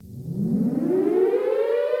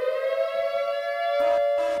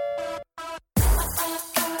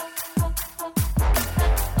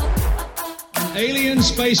alien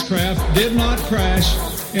spacecraft did not crash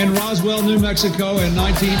in Roswell, New Mexico in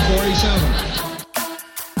 1947.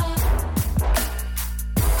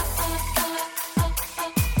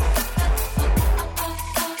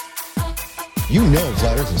 You know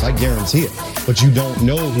flat earthers, I guarantee it. But you don't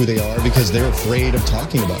know who they are because they're afraid of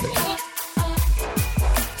talking about it.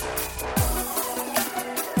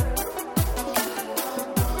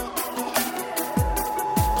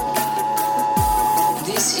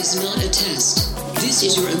 This is not a test. This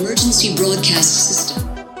is your emergency broadcast system.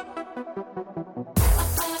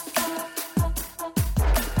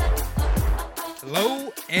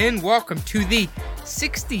 Hello and welcome to the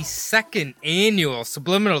 62nd annual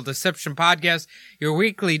Subliminal Deception Podcast, your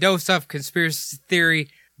weekly dose of conspiracy theory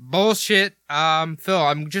bullshit. Phil,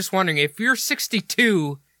 I'm just wondering, if you're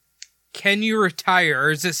 62, can you retire,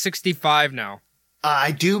 or is it 65 now?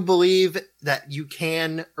 I do believe that you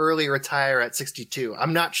can early retire at 62.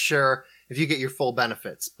 I'm not sure if you get your full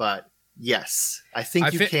benefits, but yes, I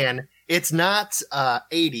think you can. It's not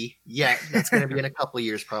 80 yet. That's going to be in a couple of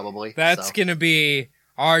years probably. That's going to be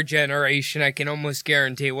our generation, I can almost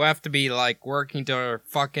guarantee. We'll have to be like working till we're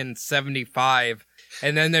fucking 75,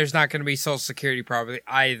 and then there's not going to be Social Security probably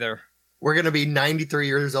either. We're going to be 93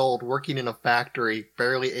 years old working in a factory,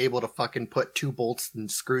 barely able to fucking put two bolts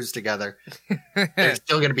and screws together. They're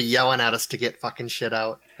still going to be yelling at us to get fucking shit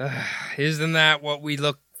out. Isn't that what we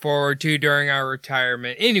look forward to during our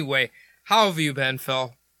retirement? Anyway, how have you been,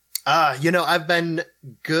 Phil? I've been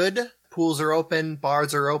good. Pools are open,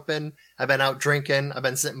 bars are open. I've been out drinking. I've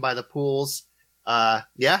been sitting by the pools.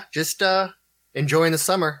 Just enjoying the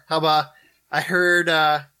summer. How about, I heard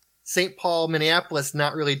St. Paul, Minneapolis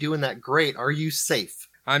not really doing that great. Are you safe?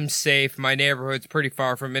 I'm safe. My neighborhood's pretty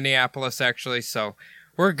far from Minneapolis, actually, so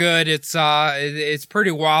we're good. It's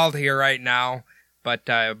pretty wild here right now, but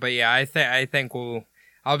yeah, I think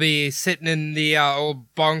I'll be sitting in the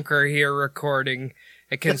old bunker here recording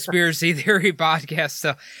a conspiracy theory podcast.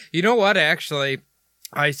 So, you know what? Actually,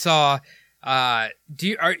 I saw.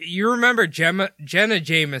 You remember Jenna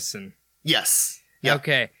Jameson? Yes. Yep.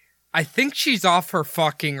 Okay. I think she's off her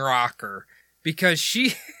fucking rocker because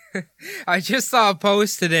I just saw a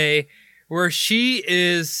post today where she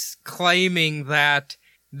is claiming that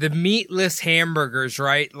the meatless hamburgers,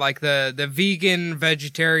 right? Like the vegan,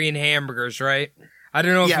 vegetarian hamburgers, right? I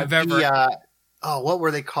don't know if you've ever. What were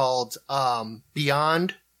they called?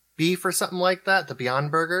 Beyond Beef or something like that? The Beyond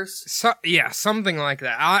Burgers? Something like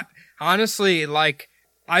that. Honestly,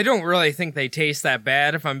 I don't really think they taste that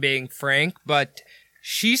bad, if I'm being frank, but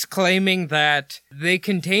she's claiming that they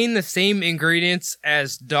contain the same ingredients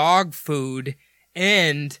as dog food,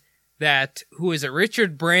 and that,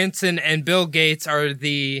 Richard Branson and Bill Gates are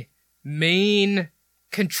the main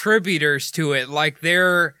contributors to it.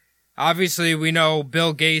 Obviously we know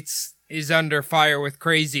Bill Gates is under fire with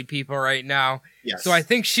crazy people right now. Yes. So I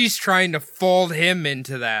think she's trying to fold him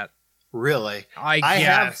into that. Really? I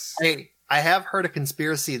guess. I have heard a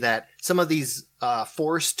conspiracy that some of these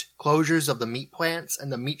forced closures of the meat plants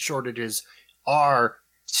and the meat shortages are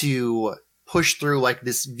to push through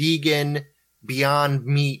this vegan Beyond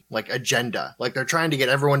Meat agenda. They're trying to get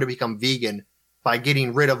everyone to become vegan by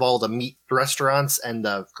getting rid of all the meat restaurants and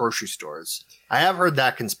the grocery stores. I have heard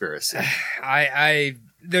that conspiracy.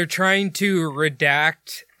 They're trying to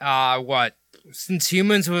redact since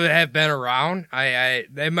humans would have been around.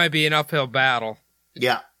 That might be an uphill battle.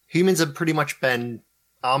 Yeah. Humans have pretty much been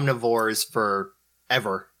omnivores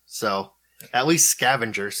forever, so at least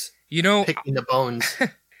scavengers. Picking the bones.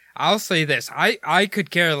 I'll say this: I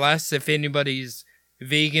could care less if anybody's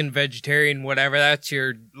vegan, vegetarian, whatever. That's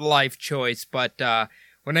your life choice. But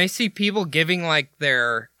when I see people giving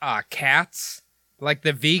their cats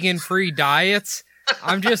the vegan-free diets,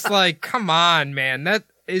 I'm just like, come on, man! That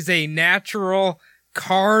is a natural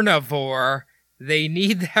carnivore. They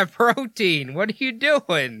need that protein. What are you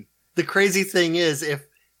doing? The crazy thing is, if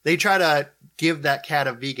they try to give that cat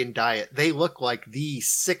a vegan diet, they look like the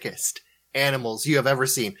sickest animals you have ever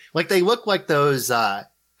seen. They look like those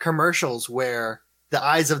commercials where the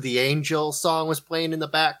Eyes of the Angel song was playing in the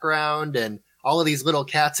background and all of these little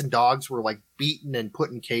cats and dogs were beaten and put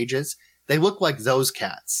in cages. They look like those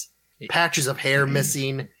cats. Patches of hair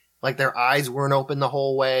missing, their eyes weren't open the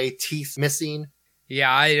whole way, teeth missing.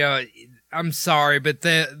 Yeah, I'm sorry, but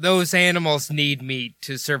those animals need meat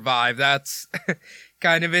to survive. That's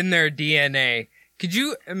kind of in their DNA. Could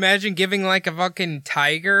you imagine giving a fucking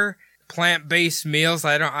tiger plant-based meals?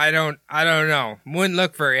 I don't know. Wouldn't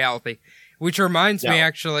look very healthy. Which reminds me,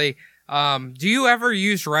 actually, do you ever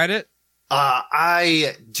use Reddit?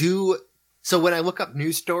 I do. So when I look up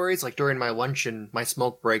news stories, during my lunch and my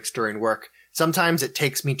smoke breaks during work, sometimes it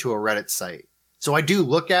takes me to a Reddit site. So I do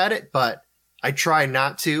look at it, but I try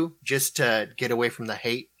not to, just to get away from the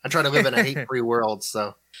hate. I try to live in a hate-free world,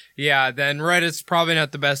 so. Yeah, then Reddit's probably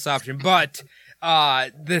not the best option. But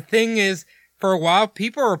the thing is, for a while,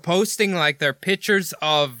 people were posting, like, their pictures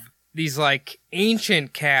of these, like,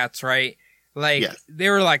 ancient cats, right? Like, Yes. they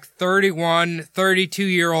were, like, 31,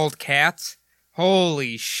 32-year-old cats.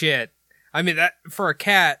 Holy shit. I mean, that for a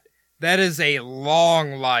cat, that is a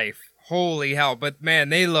long life. Holy hell. But, man,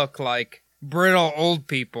 they look like brittle old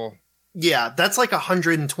people. Yeah, that's like a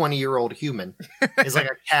 120-year-old human. It's like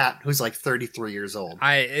a cat who's like 33 years old.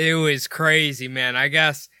 It was crazy, man. I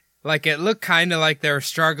guess, like, it looked kind of like they were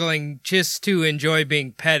struggling just to enjoy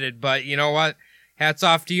being petted, but you know what? Hats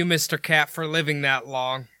off to you, Mr. Cat, for living that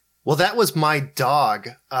long. Well, that was my dog.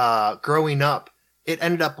 Growing up, it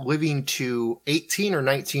ended up living to 18 or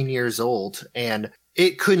 19 years old, and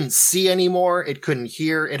it couldn't see anymore. It couldn't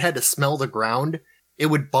hear. It had to smell the ground. It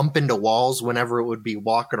would bump into walls whenever it would be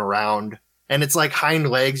walking around. And it's like hind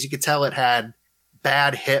legs. You could tell it had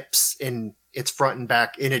bad hips in its front and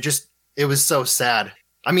back. And it was so sad.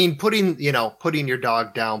 I mean, putting your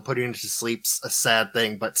dog down, putting it to sleep's a sad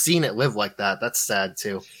thing, but seeing it live like that, that's sad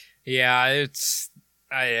too. Yeah, I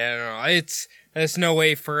don't know. There's no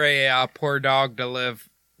way for a poor dog to live.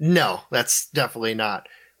 No, that's definitely not.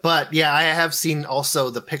 But yeah, I have seen also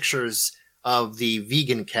the pictures of the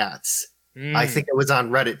vegan cats. I think it was on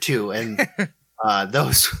Reddit too. And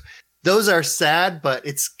those are sad, but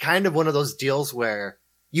it's kind of one of those deals where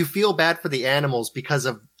you feel bad for the animals because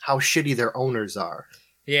of how shitty their owners are.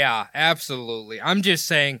 Yeah, absolutely. I'm just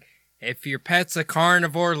saying, if your pet's a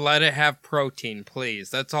carnivore, let it have protein, please.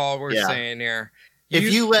 That's all we're saying here.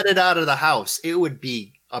 If you let it out of the house, it would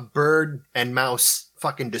be a bird and mouse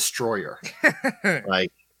fucking destroyer.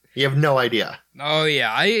 Like, you have no idea. Oh,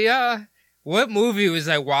 yeah. What movie was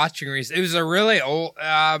I watching recently? It was a really old,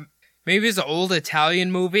 maybe it's an old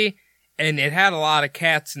Italian movie, and it had a lot of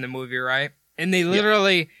cats in the movie, right? And they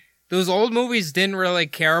literally, those old movies didn't really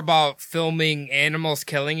care about filming animals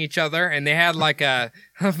killing each other, and they had like a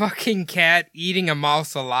fucking cat eating a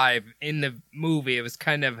mouse alive in the movie. It was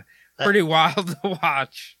kind of pretty wild to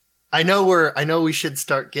watch. I know we should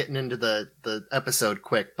start getting into the episode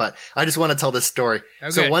quick, but I just want to tell this story. Okay.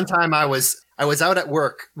 So one time I was out at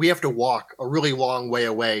work. We have to walk a really long way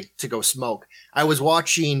away to go smoke. I was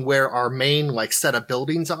watching where our main like set of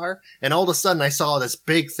buildings are, and all of a sudden I saw this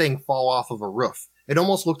big thing fall off of a roof. It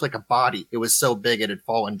almost looked like a body. It was so big it had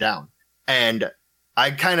fallen down. And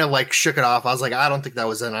I kind of like shook it off. I was like, I don't think that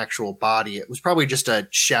was an actual body. It was probably just a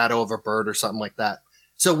shadow of a bird or something like that.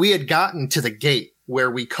 So we had gotten to the gate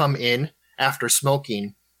where we come in after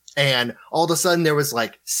smoking, and all of a sudden there was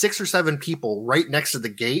like 6 or 7 people right next to the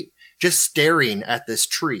gate just staring at this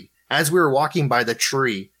tree. As we were walking by the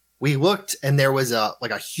tree, we looked and there was a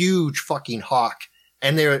huge fucking hawk,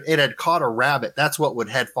 and it had caught a rabbit. That's what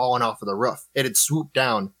had fallen off of the roof. It had swooped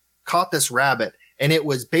down, caught this rabbit, and it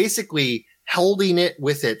was basically holding it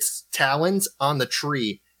with its talons on the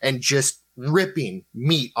tree and just ripping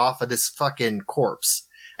meat off of this fucking corpse.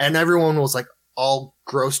 And everyone was like all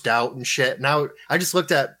grossed out and shit. Now I just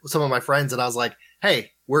looked at some of my friends and I was like,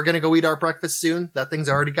 hey, we're going to go eat our breakfast soon. That thing's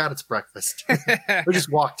already got its breakfast. We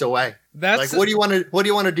just walked away. That's like, what do you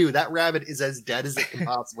want to do? That rabbit is as dead as it can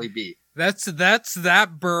possibly be. That's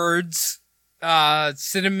that bird's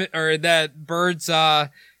cinnamon, or that bird's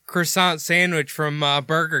croissant sandwich from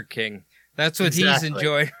Burger King. That's what he's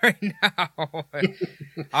enjoying right now.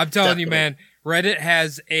 I'm telling you, man, Reddit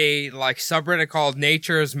has a like subreddit called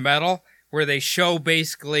Nature is Metal, where they show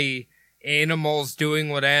basically animals doing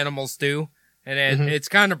what animals do. And it's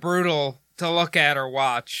kind of brutal to look at or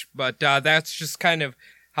watch, but that's just kind of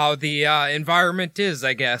how the environment is,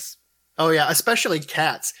 I guess. Oh, yeah, especially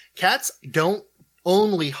cats. Cats don't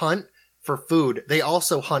only hunt for food. They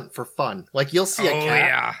also hunt for fun. Like, you'll see a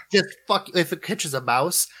cat just if it catches a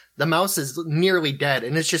mouse, the mouse is nearly dead,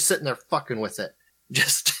 and it's just sitting there fucking with it.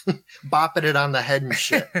 Just bopping it on the head and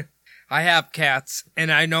shit. I have cats,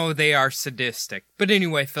 and I know they are sadistic. But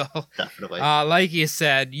anyway, Phil. Definitely. Like you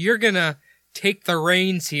said, you're going to take the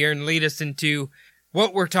reins here and lead us into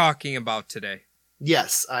what we're talking about today.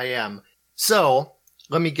 Yes, I am. So,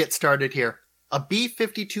 let me get started here. A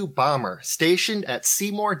B-52 bomber stationed at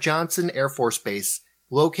Seymour Johnson Air Force Base,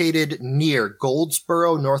 located near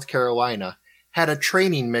Goldsboro, North Carolina, had a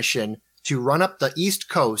training mission to run up the East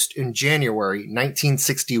Coast in January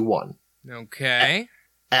 1961. Okay.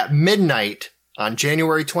 At midnight on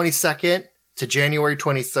January 22nd to January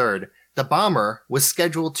 23rd, the bomber was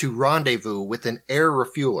scheduled to rendezvous with an air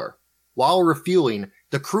refueler. While refueling,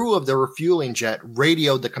 the crew of the refueling jet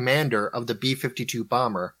radioed the commander of the B-52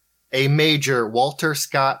 bomber, a Major Walter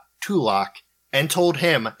Scott Tulloch, and told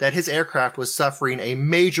him that his aircraft was suffering a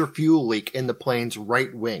major fuel leak in the plane's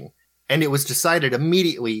right wing, and it was decided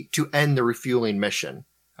immediately to end the refueling mission.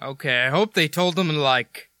 Okay, I hope they told him to,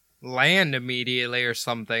 like, land immediately or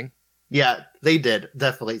something. Yeah, they did,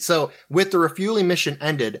 definitely. So, with the refueling mission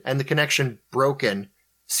ended and the connection broken,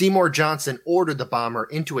 Seymour Johnson ordered the bomber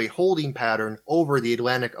into a holding pattern over the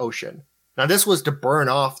Atlantic Ocean. Now, this was to burn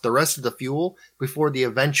off the rest of the fuel before the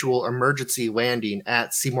eventual emergency landing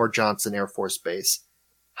at Seymour Johnson Air Force Base.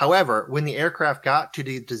 However, when the aircraft got to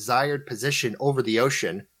the desired position over the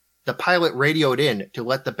ocean, the pilot radioed in to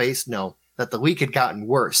let the base know that the leak had gotten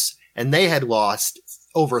worse, and they had lost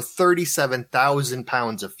over 37,000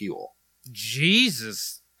 pounds of fuel.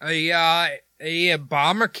 Jesus. A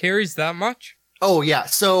bomber carries that much? Oh, yeah.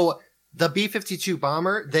 So the B-52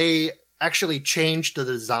 bomber, they actually changed the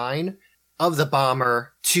design of the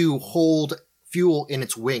bomber to hold fuel in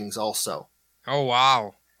its wings also. Oh,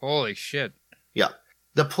 wow. Holy shit. Yeah.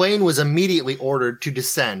 The plane was immediately ordered to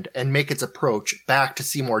descend and make its approach back to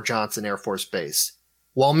Seymour Johnson Air Force Base.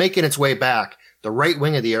 While making its way back, the right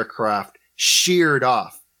wing of the aircraft sheared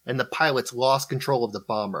off, and the pilots lost control of the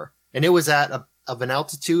bomber. And it was at of an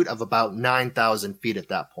altitude of about 9,000 feet at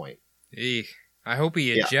that point. Eek. I hope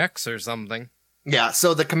he ejects or something. Yeah,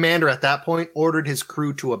 so the commander at that point ordered his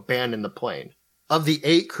crew to abandon the plane. Of the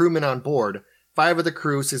 8 crewmen on board, 5 of the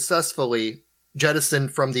crew successfully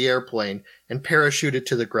jettisoned from the airplane and parachuted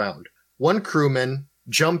to the ground. One crewman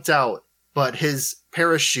jumped out, but his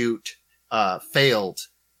parachute failed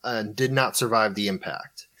and did not survive the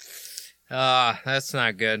impact. That's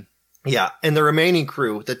not good. Yeah, and the remaining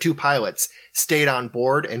crew, the 2 pilots, stayed on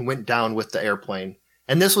board and went down with the airplane.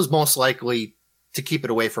 And this was most likely to keep it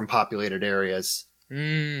away from populated areas.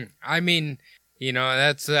 I mean, you know,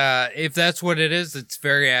 that's if that's what it is, it's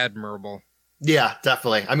very admirable. Yeah,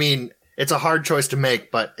 definitely. I mean, it's a hard choice to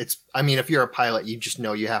make, but if you're a pilot, you just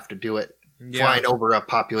know you have to do it. Yeah. Flying over a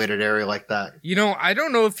populated area like that. You know, I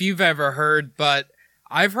don't know if you've ever heard, but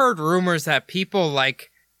I've heard rumors that people like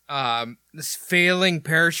failing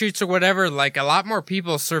parachutes or whatever, like a lot more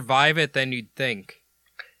people survive it than you'd think.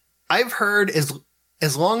 I've heard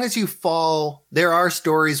as long as you fall, there are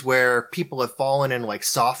stories where people have fallen in like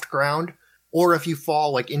soft ground, or if you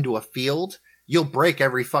fall like into a field, you'll break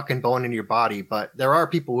every fucking bone in your body, but there are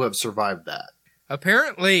people who have survived that.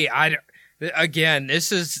 Apparently, again,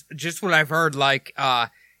 this is just what I've heard, like,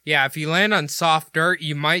 if you land on soft dirt,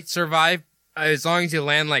 you might survive as long as you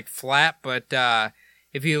land like flat, but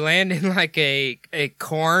if you land in like a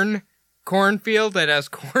cornfield that has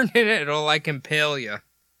corn in it, it'll like impale you.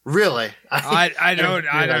 Really? I don't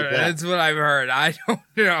know. That's what I've heard. I don't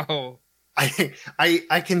know.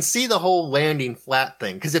 I can see the whole landing flat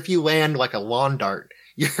thing, because if you land like a lawn dart,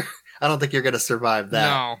 I don't think you're going to survive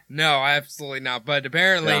that. No, absolutely not. But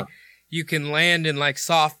apparently you can land in like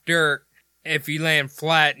soft dirt. If you land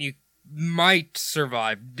flat, you might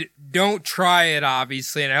survive. Don't try it,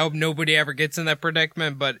 obviously, and I hope nobody ever gets in that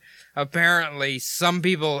predicament, but apparently some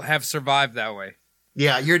people have survived that way.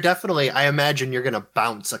 Yeah, you're definitely, I imagine you're going to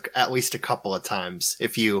bounce at least a couple of times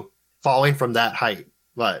if you falling from that height,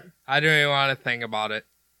 but I don't even want to think about it.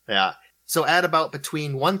 Yeah. So at about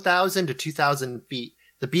between 1,000 to 2,000 feet,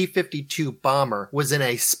 the B-52 bomber was in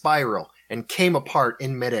a spiral and came apart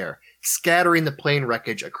in midair, scattering the plane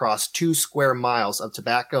wreckage across 2 square miles of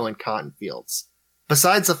tobacco and cotton fields.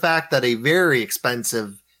 Besides the fact that a very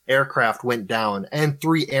expensive aircraft went down and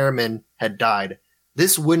 3 airmen had died,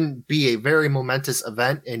 this wouldn't be a very momentous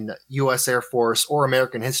event in U.S. Air Force or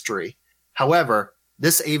American history. However,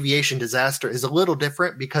 this aviation disaster is a little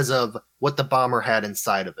different because of what the bomber had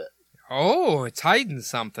inside of it. Oh, it's hiding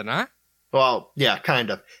something, huh? Well, yeah, kind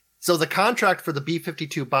of. So the contract for the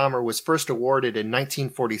B-52 bomber was first awarded in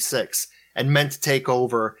 1946 and meant to take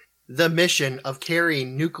over the mission of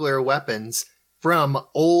carrying nuclear weapons from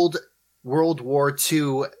old World War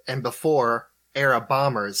II and before era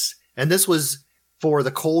bombers. And this was for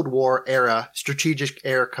the Cold War era Strategic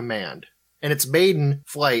Air Command. And its maiden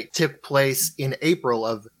flight took place in April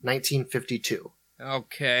of 1952.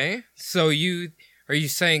 Okay. So are you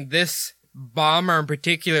saying this bomber in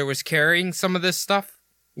particular was carrying some of this stuff?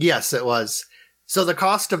 Yes, it was. So the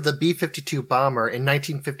cost of the B-52 bomber in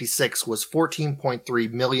 1956 was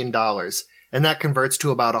 $14.3 million, and that converts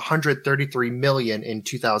to about $133 million in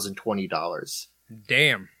 2020 dollars.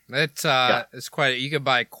 Damn. That's quite, you could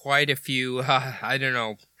buy quite a few, I don't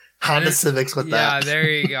know. Honda Civics with that. Yeah, there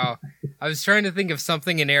you go. I was trying to think of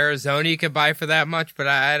something in Arizona you could buy for that much, but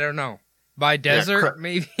I don't know. Buy Desert,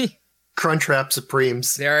 maybe? Crunchwrap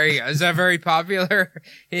Supremes. There you go. Is that very popular?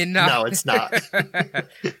 No, it's not.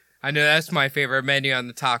 I know that's my favorite menu on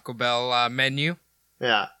the Taco Bell menu.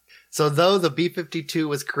 Yeah. So though the B-52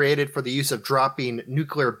 was created for the use of dropping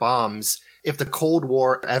nuclear bombs, if the Cold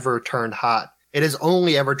War ever turned hot, it has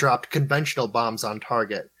only ever dropped conventional bombs on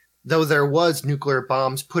target. Though there was nuclear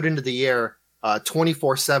bombs put into the air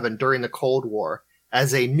 24/7 during the Cold War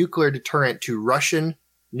as a nuclear deterrent to Russian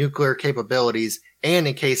nuclear capabilities and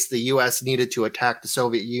in case the U.S. needed to attack the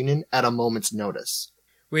Soviet Union at a moment's notice.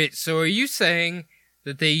 Wait, so are you saying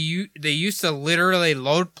that they used to literally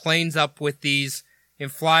load planes up with these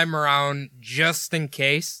and fly them around just in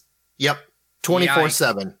case? Yep,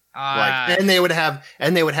 24/7. And they would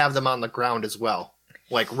have them on the ground as well,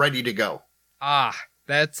 like ready to go.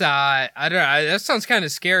 That's I don't know. That sounds kind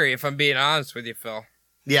of scary if I'm being honest with you, Phil.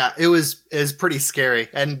 Yeah, it was pretty scary,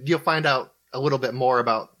 and you'll find out a little bit more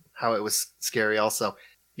about how it was scary also.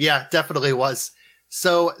 Yeah, definitely was.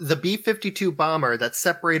 So the B-52 bomber that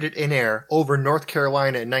separated in air over North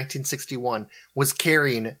Carolina in 1961 was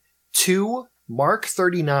carrying 2 Mark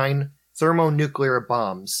 39 thermonuclear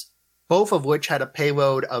bombs, both of which had a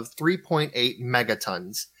payload of 3.8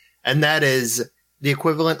 megatons, and that is the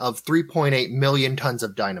equivalent of 3.8 million tons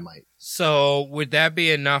of dynamite. So would that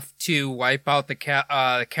be enough to wipe out the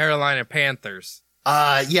Carolina Panthers?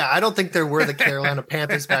 Yeah, I don't think there were the Carolina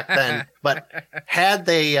Panthers back then, but had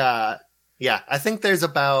they, I think there's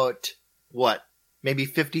about, maybe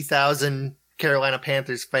 50,000 Carolina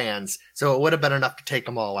Panthers fans, so it would have been enough to take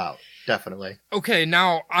them all out, definitely. Okay,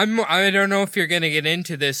 now, I don't know if you're gonna get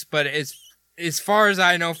into this, but as far as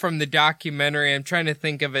I know from the documentary, I'm trying to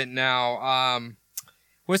think of it now,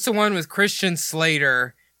 what's the one with Christian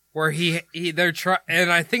Slater, where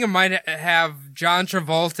and I think it might have John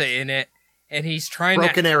Travolta in it, and he's trying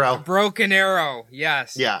Broken Arrow. Broken Arrow,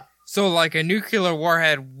 yes. Yeah. So, like, a nuclear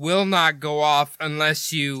warhead will not go off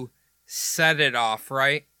unless you set it off,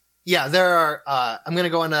 right? Yeah, there are, I'm going to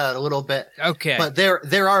go into that a little bit. Okay. But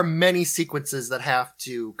there are many sequences that have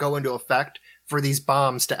to go into effect for these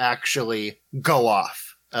bombs to actually go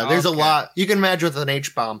off. There's a lot, you can imagine with an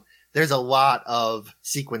H-bomb, there's a lot of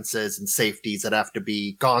sequences and safeties that have to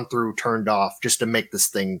be gone through, turned off, just to make this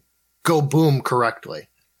thing go boom correctly.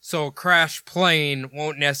 So a crash plane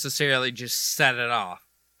won't necessarily just set it off.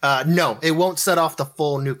 No, it won't set off the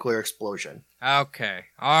full nuclear explosion. Okay.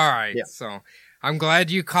 All right. Yeah. So I'm glad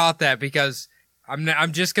you caught that because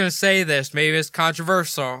I'm just going to say this. Maybe it's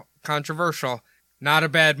controversial. Not a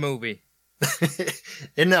bad movie.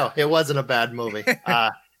 No, it wasn't a bad movie.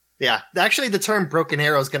 Yeah. Actually, the term Broken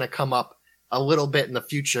Arrow is going to come up a little bit in the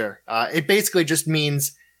future. It basically just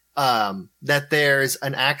means that there's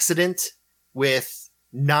an accident with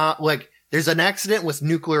there's an accident with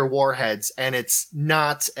nuclear warheads and it's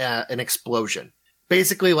not an explosion.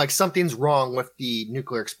 Basically, like something's wrong with the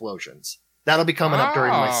nuclear explosions. That'll be coming up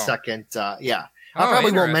during my second, I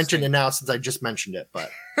probably won't mention it now since I just mentioned it,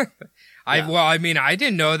 but. I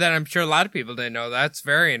didn't know that. I'm sure a lot of people didn't know. That's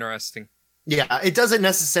very interesting. Yeah, it doesn't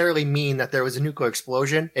necessarily mean that there was a nuclear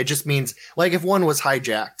explosion. It just means, like, if one was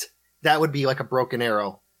hijacked, that would be like a broken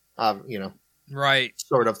arrow, right,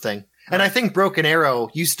 sort of thing. And I think Broken Arrow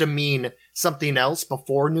used to mean something else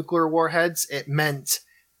before nuclear warheads. It meant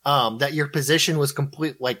that your position was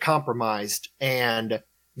compromised and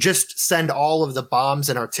just send all of the bombs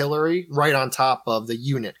and artillery right on top of the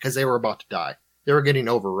unit because they were about to die. They were getting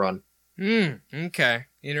overrun. Okay.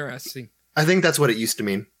 Interesting. I think that's what it used to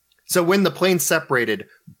mean. So when the plane separated,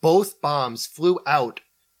 both bombs flew out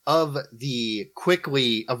of the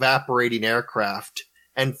quickly evaporating aircraft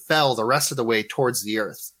and fell the rest of the way towards the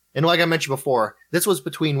earth. And like I mentioned before, this was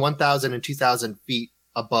between 1,000 and 2,000 feet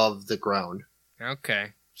above the ground. Okay.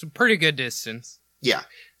 So pretty good distance. Yeah.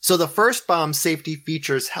 So the first bomb's safety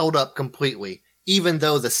features held up completely, even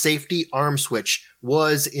though the safety arm switch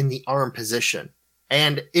was in the arm position.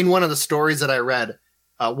 And in one of the stories that I read,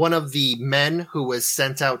 one of the men who was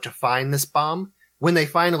sent out to find this bomb, when they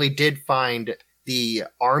finally did find the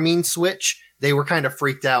arming switch, they were kind of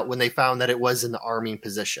freaked out when they found that it was in the arming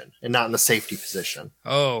position and not in the safety position.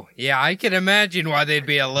 Oh, yeah, I can imagine why they'd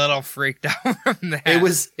be a little freaked out from that.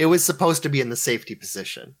 It was supposed to be in the safety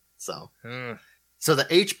position. So the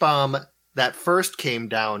H-bomb that first came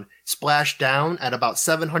down splashed down at about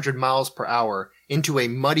 700 miles per hour into a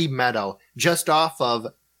muddy meadow just off of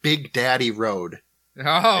Big Daddy Road.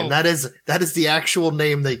 Oh. And that is the actual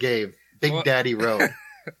name they gave. Big Daddy Road.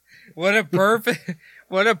 What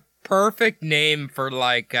a perfect name for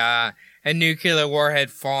like a nuclear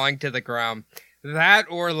warhead falling to the ground. That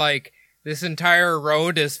or like this entire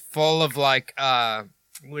road is full of like what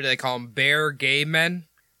do they call them? Bear gay men?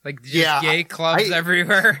 Like just gay clubs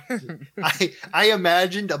everywhere. I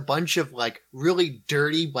imagined a bunch of like really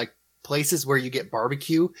dirty like places where you get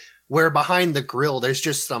barbecue where behind the grill, there's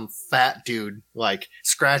just some fat dude, like,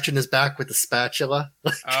 scratching his back with a spatula.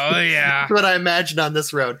 Oh, yeah. That's what I imagine on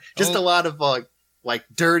this road. Just a lot of, like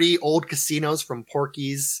dirty old casinos from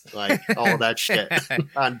Porky's, like, all that shit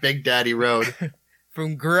on Big Daddy Road.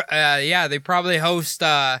 They probably host,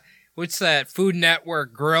 what's that, Food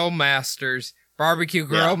Network Grill Masters, Barbecue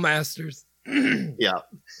Grill Masters. Yeah,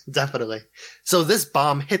 definitely. So this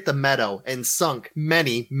bomb hit the meadow and sunk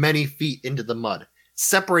many, many feet into the mud,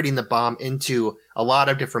 separating the bomb into a lot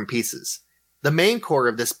of different pieces. The main core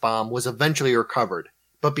of this bomb was eventually recovered,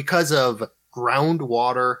 but because of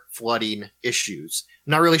groundwater flooding issues,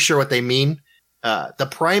 I'm not really sure what they mean. The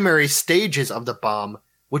primary stages of the bomb,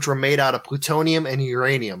 which were made out of plutonium and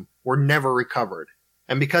uranium, were never recovered.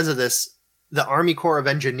 And because of this, the Army Corps of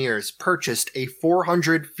Engineers purchased a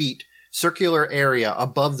 400 feet circular area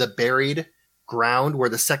above the buried ground where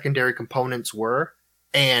the secondary components were,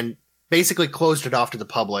 and basically closed it off to the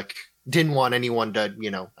public. Didn't want anyone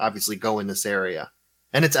to, obviously go in this area.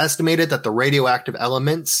 And it's estimated that the radioactive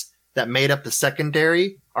elements that made up the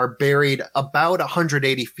secondary are buried about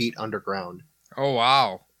 180 feet underground. Oh,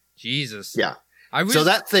 wow. Jesus. Yeah. So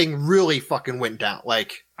that thing really fucking went down.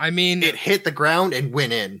 Like, it hit the ground and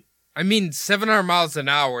went in. 700 miles an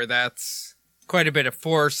hour, that's quite a bit of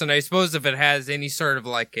force, and I suppose if it has any sort of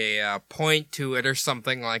like a point to it or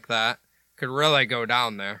something like that, could really go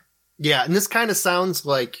down there. Yeah, and this kind of sounds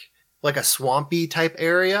like a swampy type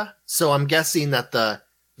area, so I'm guessing that the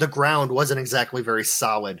ground wasn't exactly very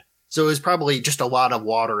solid. So it was probably just a lot of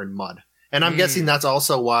water and mud. And I'm guessing that's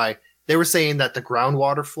also why they were saying that the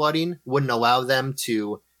groundwater flooding wouldn't allow them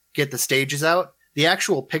to get the stages out. The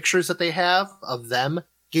actual pictures that they have of them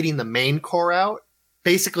getting the main core out,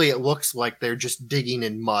 basically it looks like they're just digging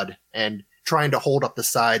in mud and trying to hold up the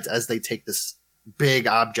sides as they take this big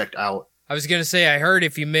object out. I was going to say, I heard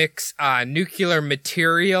if you mix nuclear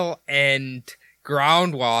material and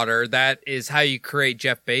groundwater, that is how you create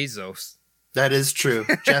Jeff Bezos. That is true.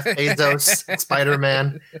 Jeff Bezos,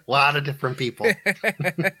 Spider-Man, a lot of different people.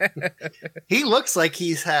 He looks like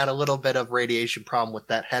he's had a little bit of radiation problem with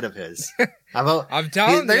that head of his. I'm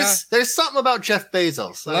telling you. There's something about Jeff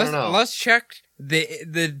Bezos. I don't know. Let's check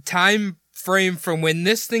the time frame from when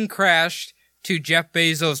this thing crashed to Jeff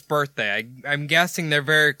Bezos' birthday. I'm guessing they're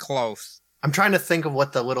very close. I'm trying to think of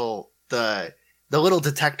what the little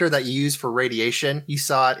detector that you use for radiation, you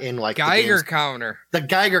saw it in like Geiger counter. The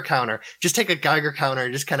Geiger counter. Just take a Geiger counter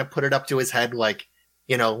and just kind of put it up to his head, like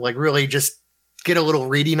really just get a little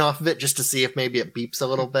reading off of it just to see if maybe it beeps a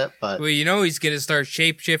little bit. But well, he's going to start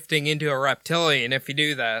shape-shifting into a reptilian if you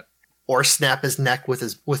do that. Or snap his neck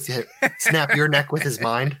snap your neck with his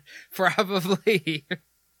mind. Probably.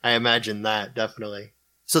 I imagine that, definitely.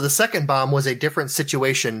 So the second bomb was a different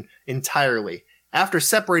situation entirely. After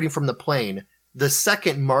separating from the plane, the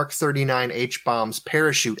second Mark 39 H-bomb's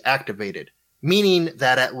parachute activated, meaning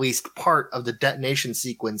that at least part of the detonation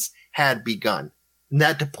sequence had begun. And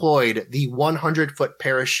that deployed the 100-foot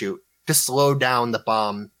parachute to slow down the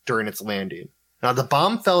bomb during its landing. Now, the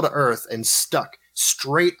bomb fell to Earth and stuck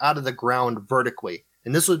straight out of the ground vertically.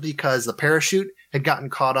 And this was because the parachute had gotten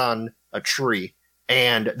caught on a tree,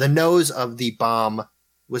 and the nose of the bomb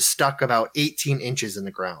was stuck about 18 inches in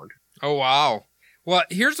the ground. Oh, wow. Well,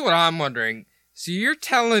 here's what I'm wondering. So you're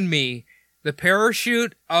telling me the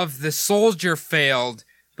parachute of the soldier failed,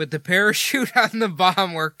 but the parachute on the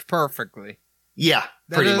bomb worked perfectly? Yeah,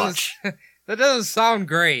 pretty much. That doesn't sound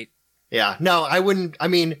great. Yeah, no, I wouldn't.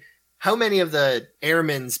 How many of the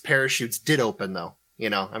airmen's parachutes did open, though?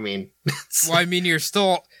 Well, you're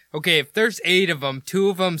still... Okay, if there's 8 of them, 2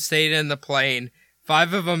 of them stayed in the plane,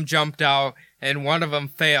 5 of them jumped out, and 1 of them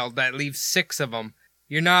failed. That leaves 6 of them.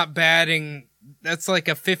 You're not batting... That's like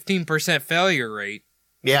a 15% failure rate.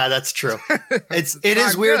 Yeah, that's true. It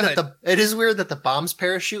is weird that the bomb's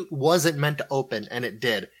parachute wasn't meant to open, and it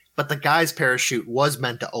did. But the guy's parachute was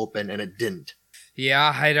meant to open, and it didn't.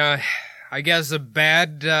 Yeah, I guess a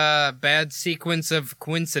bad sequence of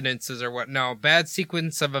coincidences or what? No, bad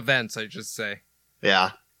sequence of events, I should say.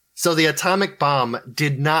 Yeah. So the atomic bomb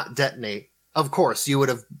did not detonate. Of course, you would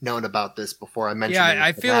have known about this before I mentioned it. Yeah,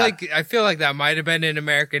 I feel like that might have been in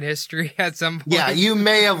American history at some point. Yeah, you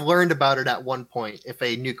may have learned about it at one point if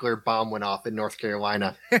a nuclear bomb went off in North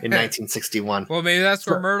Carolina in 1961. Well, maybe that's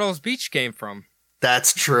where Myrtle's Beach came from.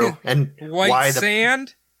 That's true. And White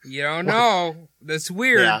sand? You don't know. That's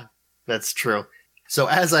weird. Yeah, that's true. So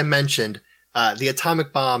as I mentioned, the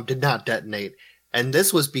atomic bomb did not detonate. And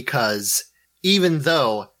this was because even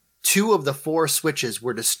though 2 of the 4 switches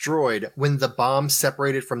were destroyed when the bomb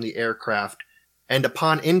separated from the aircraft, and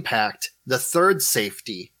upon impact, the 3rd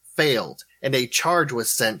safety failed, and a charge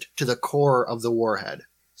was sent to the core of the warhead.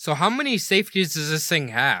 So how many safeties does this thing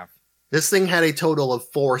have? This thing had a total of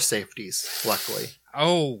 4 safeties, luckily.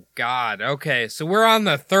 Oh, God. Okay, so we're on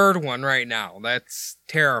the 3rd one right now. That's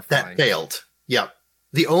terrifying. That failed. Yep.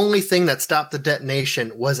 The only thing that stopped the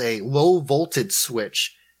detonation was a low voltage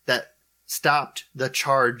switch that stopped the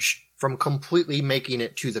charge from completely making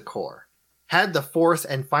it to the core. Had the 4th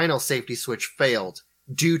and final safety switch failed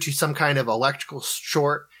due to some kind of electrical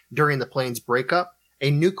short during the plane's breakup, a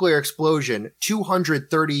nuclear explosion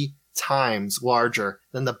 230 times larger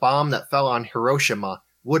than the bomb that fell on Hiroshima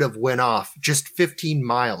would have went off just 15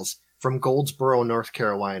 miles from Goldsboro, North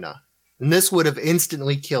Carolina. And this would have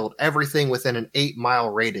instantly killed everything within an 8-mile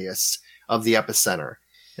radius of the epicenter.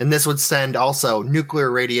 And this would send also nuclear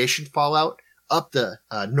radiation fallout up the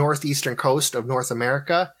northeastern coast of North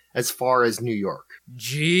America as far as New York.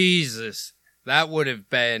 Jesus. That would have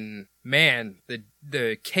been, man,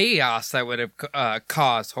 the chaos that would have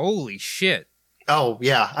caused. Holy shit. Oh,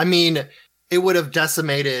 yeah. I mean, it would have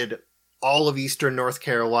decimated all of eastern North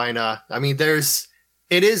Carolina. I mean,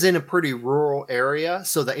 it is in a pretty rural area,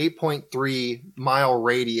 so the 8.3 mile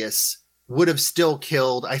radius would have still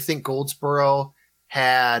killed. I think Goldsboro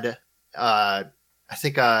had, a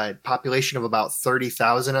population of about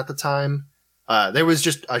 30,000 at the time. There was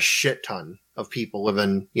just a shit ton of people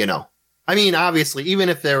living, I mean, obviously, even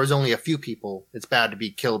if there was only a few people, it's bad to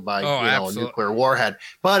be killed by, a nuclear warhead.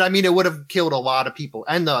 But I mean, it would have killed a lot of people,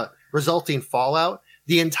 and the resulting fallout,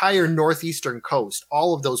 the entire northeastern coast,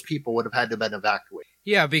 all of those people would have had to have been evacuated.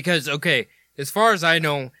 Yeah, because, okay, as far as I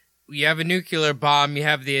know, you have a nuclear bomb, you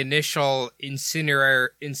have the initial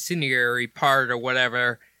incendiary part or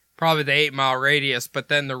whatever, probably the 8-mile radius, but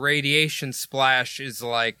then the radiation splash is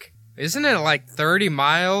like, isn't it like 30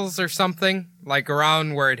 miles or something? Like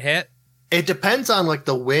around where it hit? It depends on like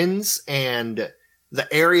the winds and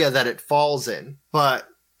the area that it falls in. But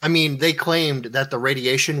I mean, they claimed that the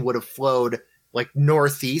radiation would have flowed like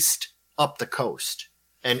northeast up the coast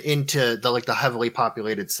and into the heavily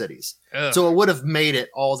populated cities. Ugh. So it would have made it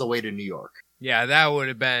all the way to New York. Yeah, that would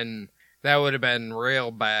have been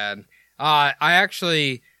real bad. I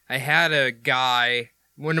had a guy,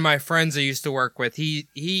 one of my friends I used to work with,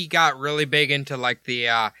 he got really big into like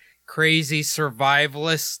the crazy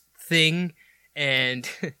survivalist thing, and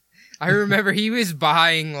I remember he was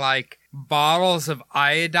buying like bottles of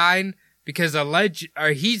iodine because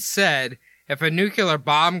he said if a nuclear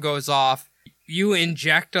bomb goes off, you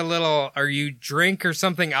inject a little or you drink or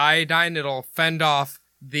something iodine, it'll fend off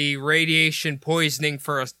the radiation poisoning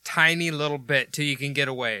for a tiny little bit till you can get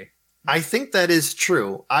away. I think that is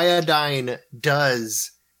true. Iodine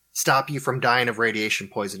does stop you from dying of radiation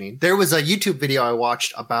poisoning. There was a YouTube video I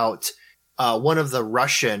watched about one of the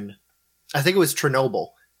Russian, I think it was Chernobyl,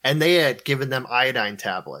 and they had given them iodine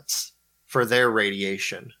tablets for their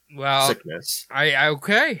radiation sickness.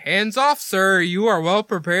 Okay, hands off, sir. You are well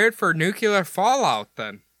prepared for nuclear fallout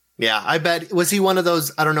then. Yeah, I bet. Was he one of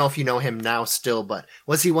those, I don't know if you know him now still, but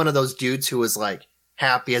was he one of those dudes who was like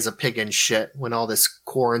happy as a pig in shit when all this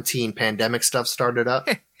quarantine pandemic stuff started up?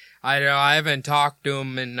 I don't know. I haven't talked to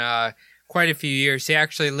him in quite a few years. He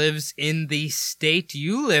actually lives in the state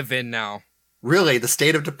you live in now. Really? The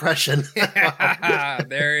state of depression?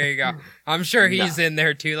 There you go. I'm sure he's in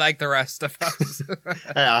there too, like the rest of us.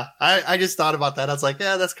 Yeah, I just thought about that. I was like,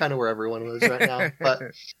 yeah, that's kind of where everyone lives right now.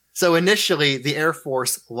 But so initially, the Air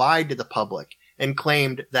Force lied to the public and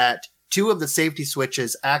claimed that 2 of the safety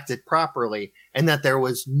switches acted properly and that there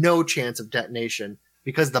was no chance of detonation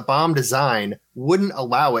because the bomb design wouldn't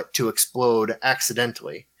allow it to explode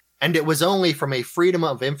accidentally. And it was only from a Freedom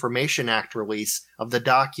of Information Act release of the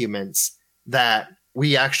documents that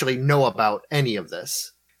we actually know about any of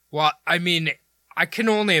this. Well, I mean, I can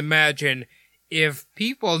only imagine if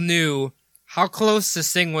people knew how close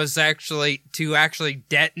this thing was actually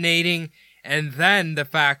detonating, and then the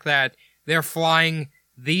fact that they're flying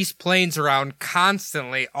these planes around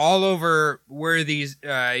constantly all over where these,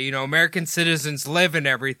 American citizens live and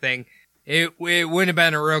everything, it wouldn't have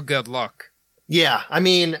been a real good look. Yeah, I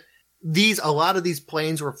mean, a lot of these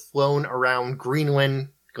planes were flown around Greenland,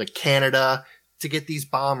 like Canada, to get these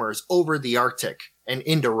bombers over the Arctic and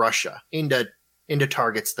into Russia, into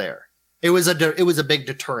targets there. It was a big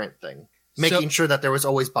deterrent thing, making sure that there was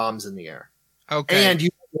always bombs in the air. Okay. And you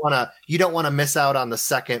don't want to miss out on the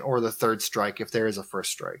second or the third strike if there is a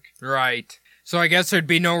first strike. Right. So I guess there'd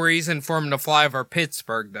be no reason for them to fly over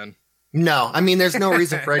Pittsburgh then. No, I mean, there's no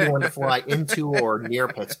reason for anyone to fly into or near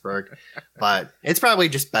Pittsburgh, but it's probably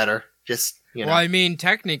just better. Well, I mean,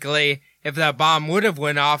 technically, if that bomb would have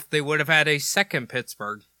went off, they would have had a second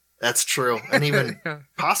Pittsburgh. That's true. And even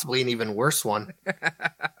possibly an even worse one.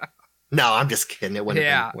 No, I'm just kidding. It wouldn't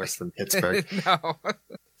have been worse than Pittsburgh. No.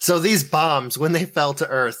 So these bombs, when they fell to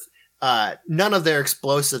Earth, none of their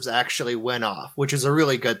explosives actually went off, which is a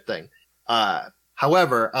really good thing.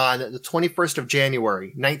 However, on the 21st of January,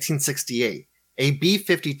 1968, a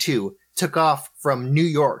B-52 took off from New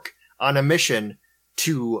York on a mission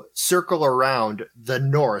to circle around the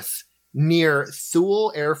north near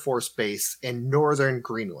Thule Air Force Base in northern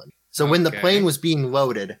Greenland. So when the plane was being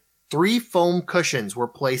loaded, 3 foam cushions were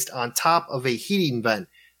placed on top of a heating vent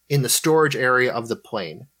in the storage area of the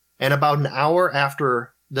plane. And about an hour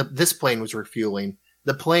after this plane was refueling,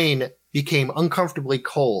 the plane became uncomfortably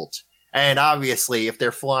cold. And obviously, if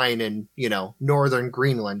they're flying in, northern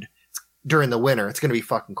Greenland during the winter, it's going to be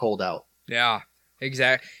fucking cold out. Yeah,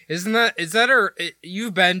 exactly.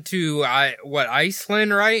 You've been to,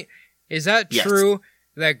 Iceland, right? Is that true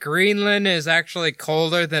that Greenland is actually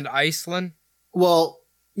colder than Iceland? Well,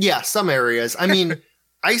 yeah, some areas. I mean,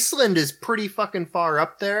 Iceland is pretty fucking far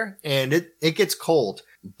up there, and it gets cold.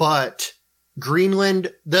 But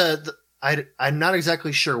Greenland, I'm not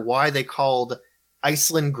exactly sure why they called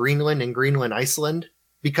Iceland Greenland and Greenland Iceland,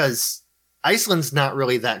 because Iceland's not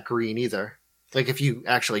really that green either. Like, if you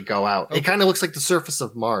actually go out, it kind of looks like the surface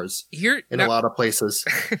of Mars a lot of places.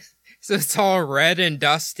 So it's all red and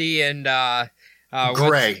dusty and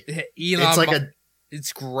gray.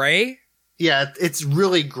 It's gray? Yeah, it's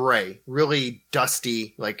really gray, really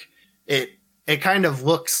dusty. Like it kind of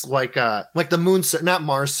looks like the moon, not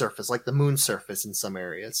Mars surface, like the moon surface in some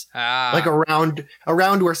areas. Like around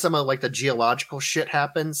where some of like the geological shit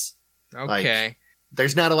happens. Okay. Like,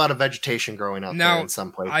 there's not a lot of vegetation growing out there in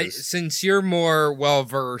some places. Since you're more well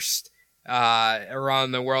versed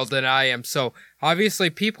around the world than I am, so obviously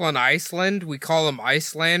people in Iceland, we call them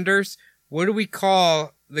Icelanders. What do we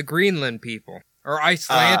call the Greenland people? Or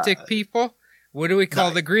Icelandic people? What do we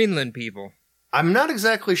call the Greenland people? I'm not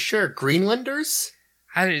exactly sure. Greenlanders?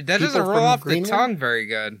 That doesn't roll off the tongue very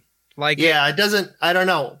good. Yeah, it doesn't. I don't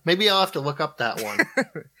know. Maybe I'll have to look up that one.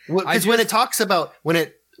 Because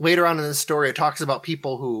later on in the story, it talks about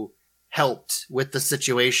people who helped with the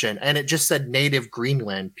situation, and it just said native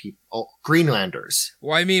Greenland people, Greenlanders.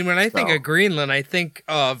 Well, I mean, when I think of Greenland, I think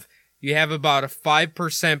of you have about a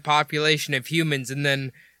 5% population of humans and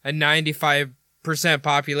then a 95%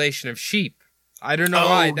 population of sheep. I don't know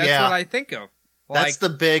why. That's what I think of. That's the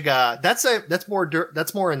big. That's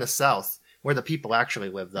more in the south where the people actually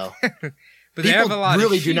live, though. But they have a lot of sheep.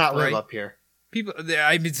 Really do not live up here.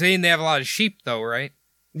 I've been saying they have a lot of sheep, though, right?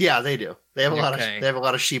 Yeah, they do. They have a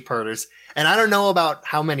lot of sheep herders, and I don't know about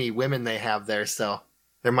how many women they have there. So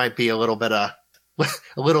there might be a little bit of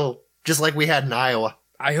just like we had in Iowa.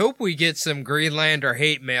 I hope we get some Greenlander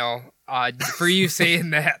hate mail for you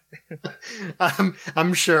saying that.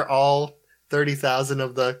 I'm sure all 30,000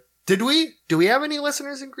 of the. Do we have any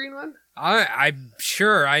listeners in Greenland? I'm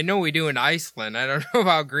sure. I know we do in Iceland. I don't know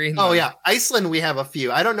about Greenland. Oh yeah, Iceland we have a few.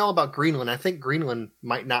 I don't know about Greenland. I think Greenland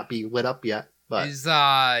might not be lit up yet. But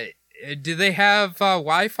do they have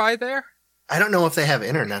Wi-Fi there? I don't know if they have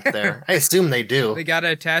internet there. I assume they do. They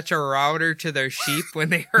gotta attach a router to their sheep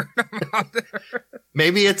when they herd them out there.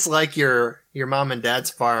 Maybe it's like your mom and dad's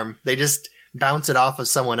farm. They just bounce it off of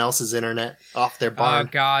someone else's internet, off their barn. Oh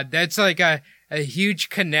God, that's like a huge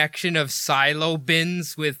connection of silo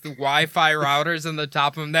bins with Wi-Fi routers on the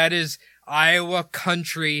top of them. That is Iowa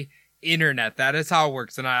country internet. That is how it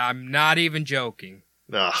works, and I'm not even joking.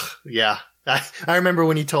 Ugh, yeah. I remember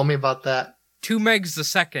when you told me about that. 2 megs a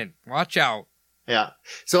second. Watch out. Yeah.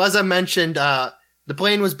 So as I mentioned, the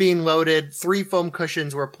plane was being loaded. 3 foam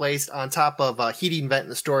cushions were placed on top of a heating vent in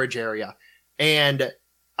the storage area. And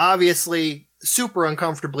obviously super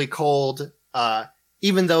uncomfortably cold,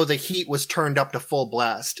 even though the heat was turned up to full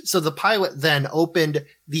blast. So the pilot then opened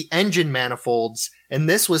the engine manifolds, and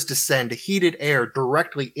this was to send heated air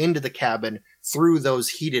directly into the cabin through those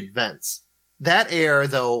heated vents. That air,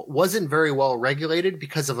 though, wasn't very well regulated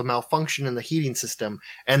because of a malfunction in the heating system,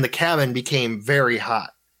 and the cabin became very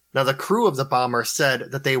hot. Now, the crew of the bomber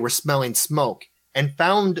said that they were smelling smoke and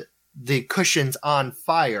found the cushions on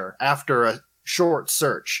fire after a short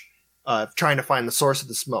search, trying to find the source of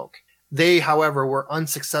the smoke. They, however, were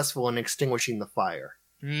unsuccessful in extinguishing the fire.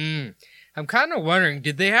 I'm kind of wondering,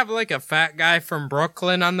 did they have like a fat guy from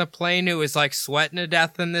Brooklyn on the plane who was like sweating to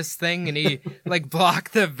death in this thing and he like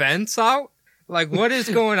blocked the vents out? Like, what is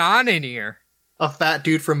going on in here? A fat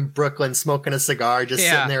dude from Brooklyn smoking a cigar, just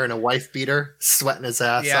sitting there in a wife beater, sweating his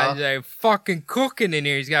ass off. Yeah, he's like fucking cooking in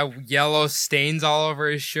here. He's got yellow stains all over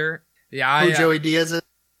his shirt. Yeah, Who Joey Diaz is?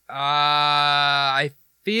 I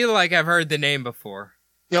feel like I've heard the name before.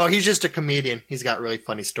 No, he's just a comedian. He's got really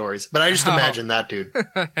funny stories. But I just imagine that dude.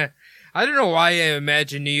 I don't know why I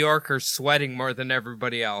imagine New Yorkers sweating more than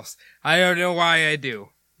everybody else. I don't know why I do.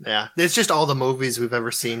 Yeah, it's just all the movies we've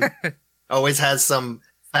ever seen. Always has some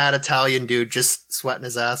fat Italian dude just sweating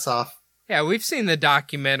his ass off. Yeah, we've seen the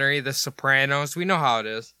documentary, The Sopranos. We know how it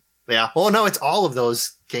is. Yeah. Well, no, it's all of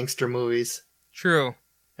those gangster movies. True.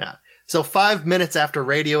 Yeah. So 5 minutes after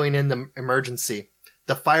radioing in the emergency,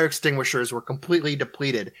 the fire extinguishers were completely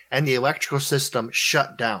depleted and the electrical system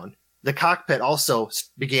shut down. The cockpit also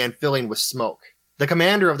began filling with smoke. The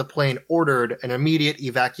commander of the plane ordered an immediate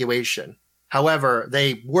evacuation. However,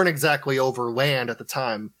 they weren't exactly over land at the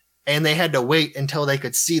time, and they had to wait until they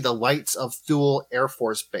could see the lights of Thule Air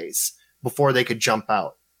Force Base before they could jump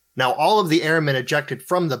out. Now, all of the airmen ejected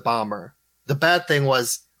from the bomber. The bad thing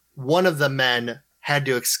was one of the men had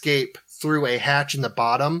to escape through a hatch in the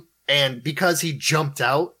bottom, and because he jumped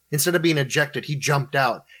out, instead of being ejected, he jumped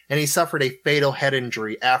out, and he suffered a fatal head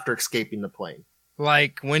injury after escaping the plane.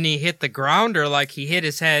 Like when he hit the ground, or like he hit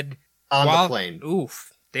his head On the plane.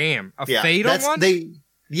 Oof. Damn. Fatal one?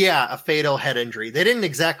 A fatal head injury. They didn't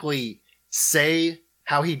exactly say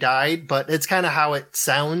how he died, but it's kind of how it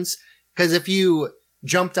sounds. Because if you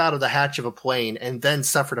jumped out of the hatch of a plane and then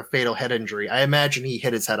suffered a fatal head injury, I imagine he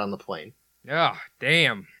hit his head on the plane. Oh,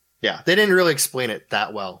 damn. Yeah, they didn't really explain it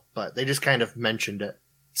that well, but they just kind of mentioned it.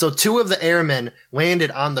 So 2 of the airmen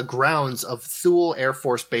landed on the grounds of Thule Air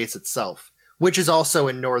Force Base itself, which is also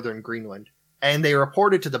in northern Greenland. And they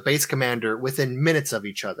reported to the base commander within minutes of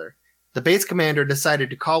each other. The base commander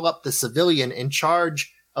decided to call up the civilian in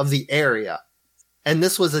charge of the area. And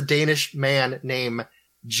this was a Danish man named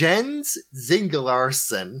Jens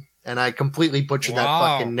Zingelarsen. And I completely butchered that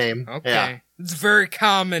fucking name. Okay. Yeah. It's a very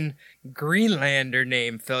common Greenlander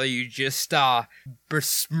name, Phil. You just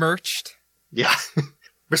besmirched. Yeah.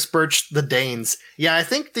 Besmirched the Danes. Yeah, I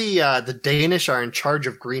think the Danish are in charge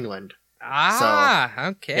of Greenland.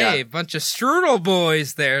 Okay. Yeah. A bunch of strudel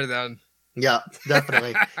boys there, then. Yeah,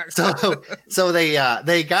 definitely. So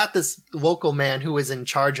they got this local man who was in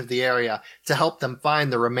charge of the area to help them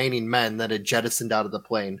find the remaining men that had jettisoned out of the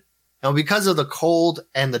plane. Now, because of the cold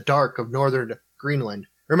and the dark of northern Greenland,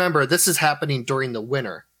 remember, this is happening during the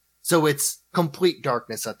winter, so it's complete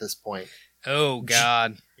darkness at this point. Oh,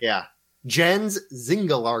 God. Yeah. Jens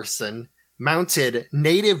Zingelarsen mounted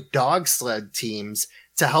native dog sled teams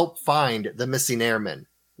to help find the missing airmen,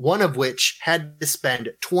 one of which had to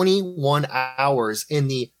spend 21 hours in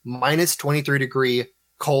the minus 23 degree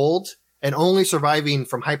cold and only surviving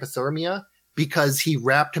from hypothermia because he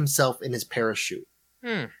wrapped himself in his parachute.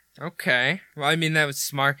 Okay. Well, I mean, that was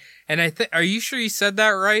smart. And are you sure you said that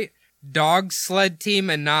right? Dog sled team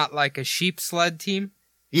and not like a sheep sled team?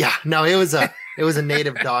 Yeah, no, it was a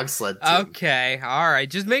native dog sled team. Okay. All right.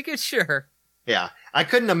 Just making sure. Yeah. I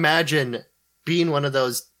couldn't imagine being one of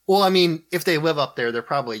those. Well, I mean, if they live up there, they're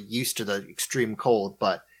probably used to the extreme cold,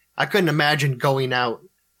 but I couldn't imagine going out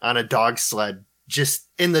on a dog sled just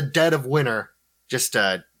in the dead of winter, just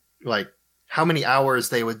like how many hours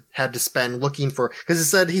they would have to spend looking for, because it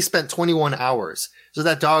said he spent 21 hours. So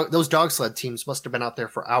those dog sled teams must have been out there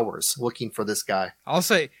for hours looking for this guy. I'll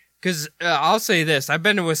say this. I've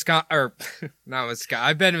been to Wisconsin, or not Wisconsin.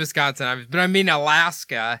 I've been to Wisconsin, but I mean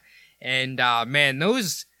Alaska. And, man,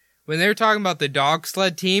 when they were talking about the dog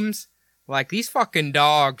sled teams, like these fucking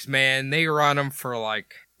dogs, man, they run them for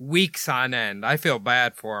like weeks on end. I feel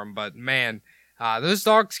bad for them, but man, those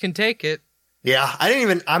dogs can take it. Yeah,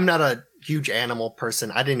 I'm not a huge animal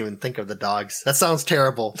person. I didn't even think of the dogs. That sounds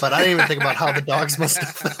terrible, but I didn't even think about how the dogs must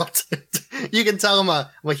have felt. You can tell I'm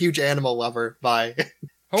a huge animal lover by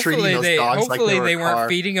treating those dogs like they weren't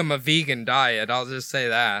feeding them a vegan diet. I'll just say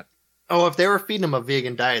that. Oh, if they were feeding them a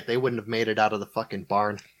vegan diet, they wouldn't have made it out of the fucking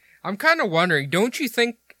barn. I'm kind of wondering, don't you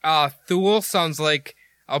think Thule sounds like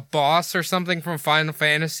a boss or something from Final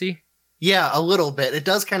Fantasy? Yeah, a little bit. It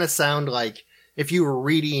does kind of sound like if you were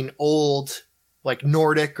reading old, like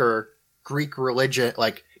Nordic or Greek religion,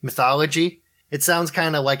 like mythology, it sounds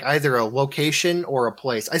kind of like either a location or a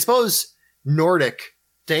place. I suppose Nordic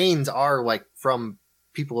Danes are like from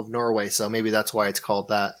people of Norway, so maybe that's why it's called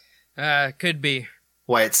that. Could be.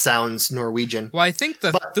 Why it sounds Norwegian. Well, I think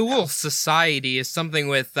the Thule Society is something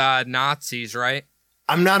with Nazis, right?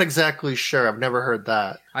 I'm not exactly sure. I've never heard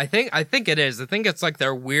that. I think it is. I think it's like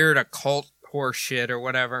their weird occult horse shit or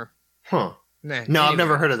whatever. Huh. Nah, no, anyway. I've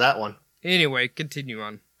never heard of that one. Anyway, continue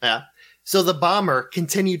on. Yeah. So the bomber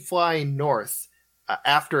continued flying north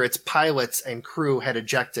after its pilots and crew had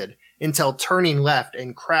ejected until turning left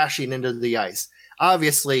and crashing into the ice.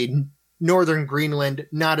 Obviously, northern Greenland,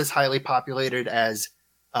 not as highly populated as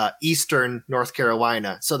eastern North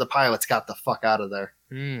Carolina, so the pilots got the fuck out of there.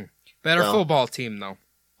 Better football team, though.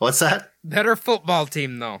 What's that? Better football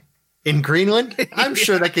team, though. In Greenland? I'm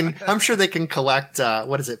sure they can collect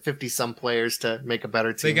 50 some players to make a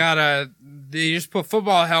better team. They just put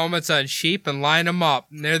football helmets on sheep and line them up.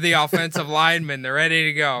 And they're the offensive linemen. They're ready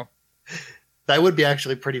to go. That would be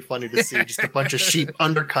actually pretty funny to see, just a bunch of sheep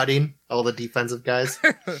undercutting all the defensive guys.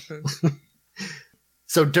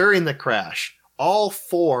 So during the crash, all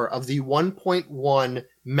 4 of the 1.1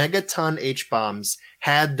 megaton H-bombs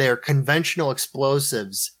had their conventional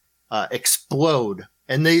explosives explode.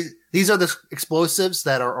 And these are the explosives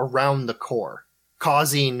that are around the core,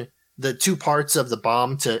 causing the 2 parts of the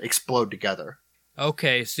bomb to explode together.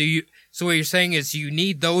 Okay, so what you're saying is you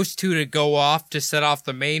need those 2 to go off to set off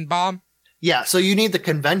the main bomb? Yeah, so you need the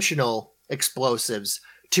conventional explosives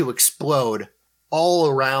to explode all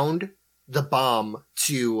around the bomb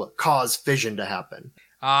to cause fission to happen.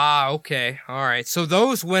 Ah, okay. All right. So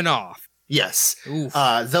those went off. Yes. Oof.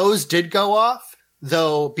 Those did go off,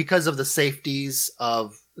 though because of the safeties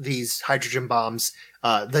of these hydrogen bombs,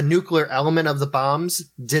 the nuclear element of the bombs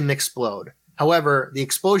didn't explode. However, the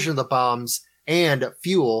explosion of the bombs and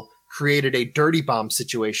fuel created a dirty bomb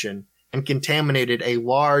situation and contaminated a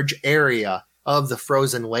large area of the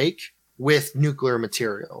frozen lake with nuclear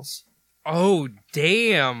materials. Oh,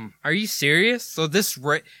 damn. Are you serious? So this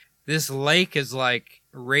lake is like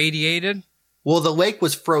radiated? Well, the lake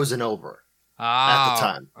was frozen over at the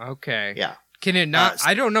time. Okay. Yeah. Can it not?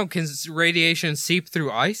 I don't know. Can radiation seep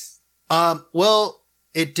through ice? Well,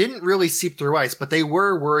 it didn't really seep through ice, but they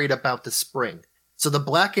were worried about the spring. So the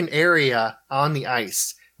blackened area on the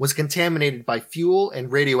ice was contaminated by fuel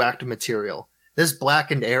and radioactive material. This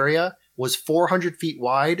blackened area was 400 feet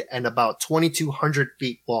wide and about 2,200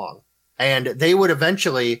 feet long. And they would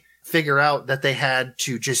eventually figure out that they had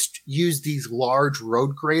to just use these large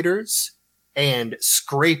road graders and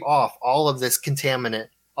scrape off all of this contaminant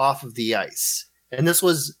off of the ice. And this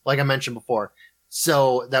was, like I mentioned before,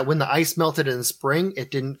 so that when the ice melted in the spring,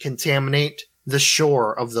 it didn't contaminate the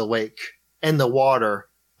shore of the lake and the water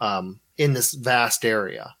in this vast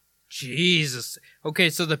area. Jesus.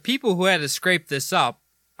 Okay, so the people who had to scrape this up,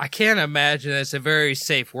 I can't imagine it's a very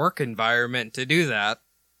safe work environment to do that.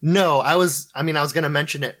 No, I was going to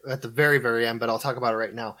mention it at the very, very end, but I'll talk about it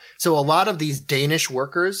right now. So a lot of these Danish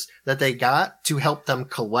workers that they got to help them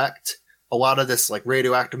collect a lot of this like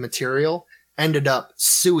radioactive material ended up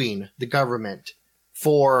suing the government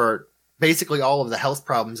for basically all of the health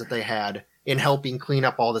problems that they had in helping clean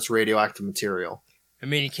up all this radioactive material. I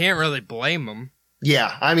mean, you can't really blame them.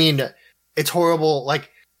 Yeah, I mean, it's horrible. Like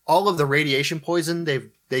all of the radiation poison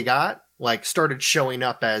they got like started showing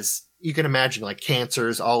up as you can imagine, like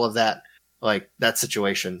cancers, all of that, like that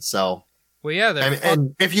situation. So, well, yeah,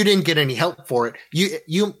 and if you didn't get any help for it,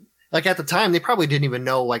 you like at the time they probably didn't even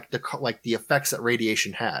know like the effects that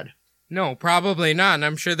radiation had. No, probably not. And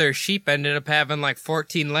I'm sure their sheep ended up having like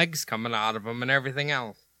 14 legs coming out of them and everything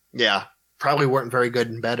else. Yeah, probably weren't very good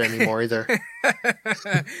in bed anymore either.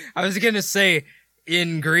 I was gonna say,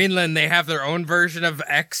 in Greenland they have their own version of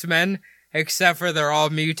X-Men. Except for they're all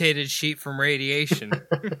mutated sheep from radiation.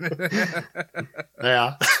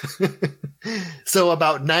 Yeah. So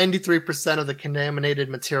about 93% of the contaminated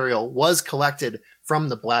material was collected from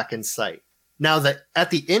the blackened site. Now at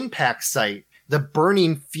the impact site, the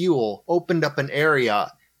burning fuel opened up an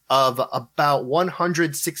area of about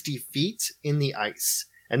 160 feet in the ice.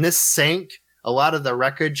 And this sank a lot of the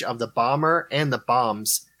wreckage of the bomber and the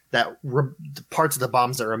bombs the parts of the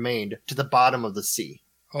bombs that remained to the bottom of the sea.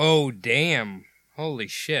 Oh, damn. Holy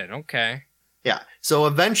shit. Okay. Yeah. So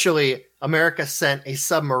eventually, America sent a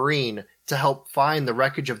submarine to help find the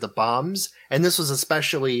wreckage of the bombs. And this was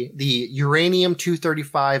especially the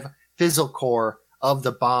uranium-235 fissile core of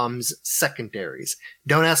the bomb's secondaries.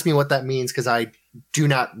 Don't ask me what that means because I do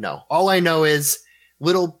not know. All I know is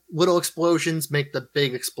little explosions make the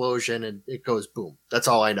big explosion and it goes boom. That's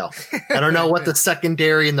all I know. I don't know what the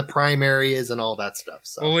secondary and the primary is and all that stuff.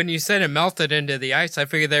 So. Well, when you said it melted into the ice, I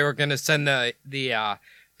figured they were going to send the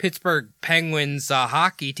Pittsburgh Penguins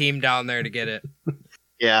hockey team down there to get it.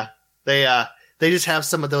 Yeah. They just have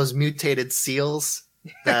some of those mutated seals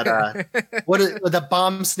that the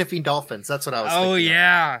bomb sniffing dolphins. That's what I was thinking. Oh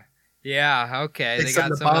yeah. Of. Yeah, okay. They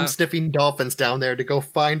send the bomb sniffing dolphins down there to go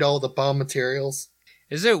find all the bomb materials.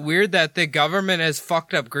 Is it weird that the government has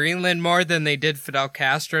fucked up Greenland more than they did Fidel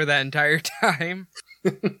Castro that entire time?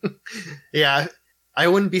 Yeah, I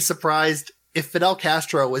wouldn't be surprised if Fidel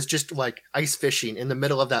Castro was just like ice fishing in the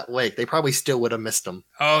middle of that lake. They probably still would have missed him.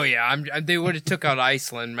 Oh yeah, they would have took out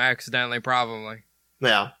Iceland accidentally, probably.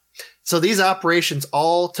 Yeah. So these operations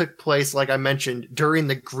all took place, like I mentioned, during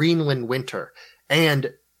the Greenland winter.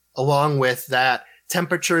 And along with that,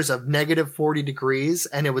 temperatures of negative 40 degrees,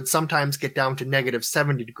 and it would sometimes get down to negative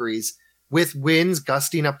 70 degrees with winds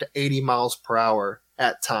gusting up to 80 miles per hour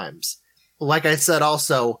at times. Like I said,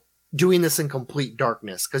 also doing this in complete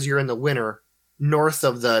darkness because you're in the winter north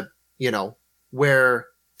of the, where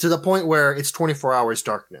to the point where it's 24 hours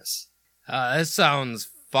darkness. This sounds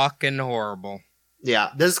fucking horrible.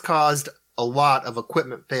 Yeah, this caused a lot of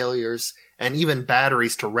equipment failures and even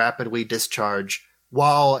batteries to rapidly discharge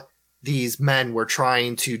while these men were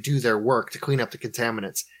trying to do their work to clean up the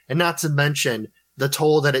contaminants. And not to mention the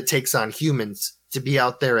toll that it takes on humans to be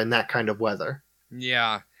out there in that kind of weather.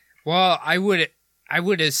 Yeah. Well, I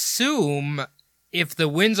would assume if the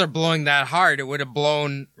winds are blowing that hard, it would have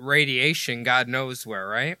blown radiation God knows where,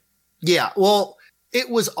 right? Yeah, well, it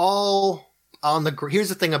was all on the... Here's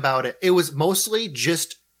the thing about it. It was mostly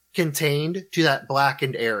just contained to that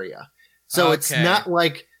blackened area. So Okay.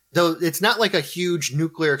 it's not like a huge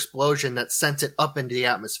nuclear explosion that sent it up into the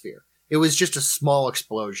atmosphere. It was just a small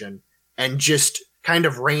explosion and just kind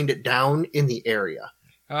of rained it down in the area.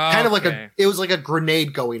 Kind of like it was like a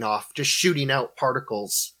grenade going off, just shooting out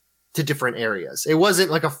particles to different areas. It wasn't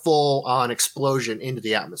like a full on explosion into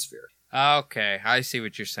the atmosphere. Okay, I see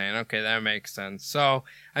what you're saying. Okay, that makes sense. So,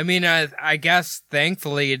 I mean, I guess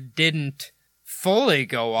thankfully it didn't fully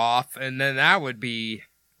go off, and then that would be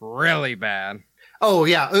really bad. Oh,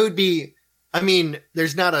 yeah, it would be... I mean,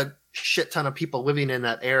 there's not a shit ton of people living in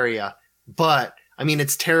that area, but, I mean,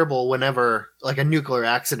 it's terrible whenever, like, a nuclear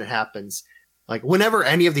accident happens. Like, whenever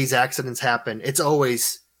any of these accidents happen, it's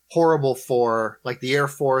always horrible for, like, the Air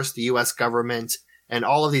Force, the U.S. government, and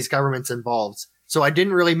all of these governments involved. So I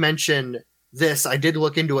didn't really mention this. I did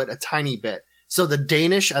look into it a tiny bit. So the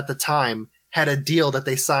Danish at the time had a deal that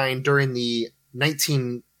they signed during the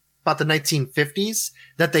 1950s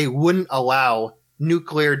that they wouldn't allow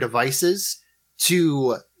nuclear devices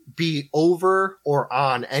to be over or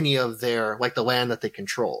on any of their, like, the land that they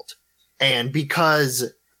controlled. And because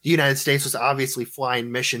the United States was obviously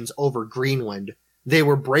flying missions over Greenland, they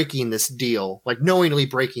were breaking this deal, like knowingly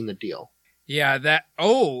breaking the deal. Yeah,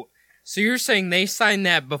 so you're saying they signed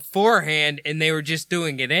that beforehand and they were just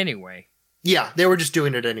doing it anyway? Yeah, they were just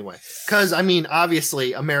doing it anyway. Because, I mean,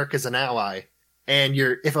 obviously, America's an ally, and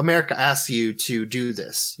if America asks you to do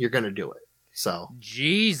this, you're going to do it. So,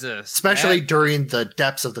 Jesus. especially during the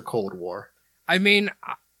depths of the Cold War. I mean,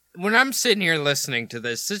 when I'm sitting here listening to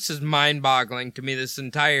this is mind-boggling to me, this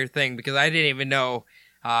entire thing, because I didn't even know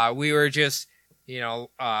we were just,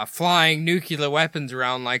 flying nuclear weapons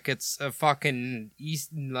around like it's a fucking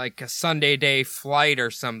like a Sunday day flight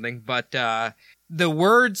or something. But the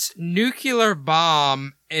words nuclear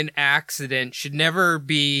bomb and accident should never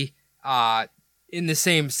be in the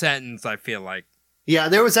same sentence, I feel like. Yeah,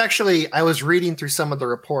 there was actually, I was reading through some of the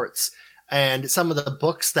reports and some of the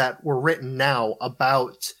books that were written now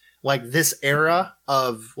about like this era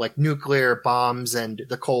of like nuclear bombs and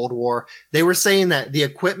the Cold War. They were saying that the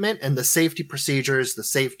equipment and the safety procedures, the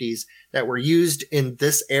safeties that were used in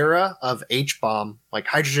this era of H-bomb, like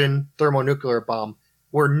hydrogen thermonuclear bomb,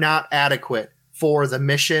 were not adequate for the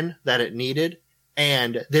mission that it needed.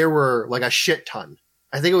 And there were like a shit ton.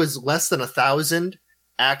 I think it was less than 1,000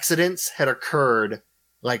 accidents had occurred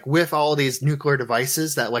like with all these nuclear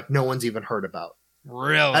devices that like no one's even heard about.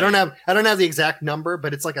 Really? I don't have the exact number,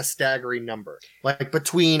 but it's like a staggering number. Like I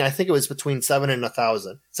think it was between 700 and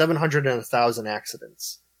 1,000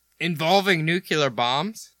 accidents. Involving nuclear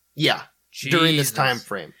bombs? Yeah. Jesus. During this time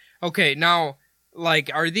frame. Okay, now,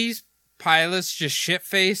 like, are these pilots just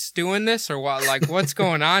shit-faced doing this, or what? Like, what's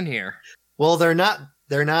going on here? Well, they're not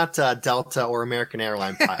Delta or American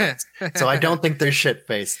Airline pilots, so I don't think they're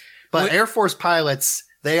shit-faced. But Air Force pilots,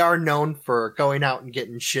 they are known for going out and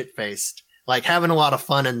getting shit-faced. Like having a lot of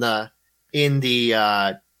fun in the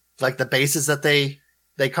like the bases that they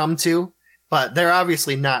come to, but they're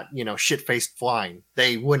obviously not, shit-faced flying.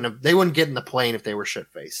 They wouldn't get in the plane if they were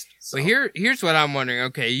shit-faced. So. But here's what I'm wondering.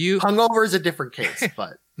 Okay, hungover is a different case,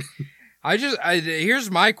 but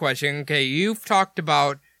here's my question. Okay, you've talked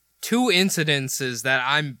about 2 incidences that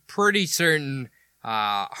I'm pretty certain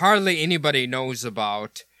hardly anybody knows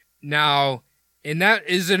about. Now, and that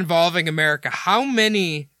is involving America. How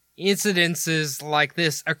many incidences like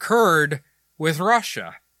this occurred with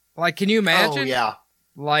Russia? Like, can you imagine? Oh, yeah.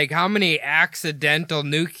 Like, how many accidental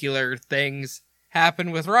nuclear things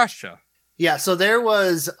happened with Russia? Yeah, so there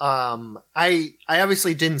was, I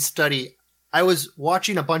obviously didn't study. I was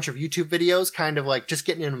watching a bunch of YouTube videos, kind of like just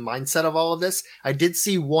getting in the mindset of all of this. I did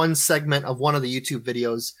see one segment of one of the YouTube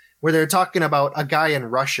videos where they're talking about a guy in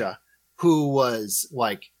Russia who was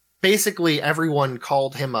like, basically everyone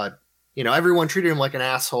called him everyone treated him like an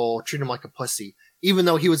asshole, treated him like a pussy, even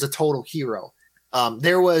though he was a total hero.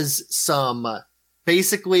 there was some,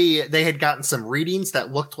 basically they had gotten some readings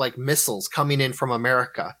that looked like missiles coming in from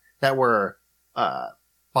America that were,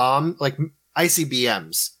 like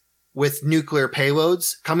ICBMs with nuclear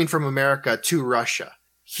payloads coming from America to Russia.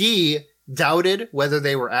 He doubted whether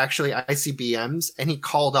they were actually ICBMs, and he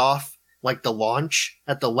called off like the launch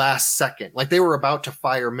at the last second. Like they were about to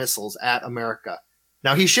fire missiles at America.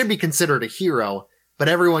 Now he should be considered a hero, but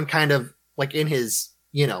everyone kind of like in his,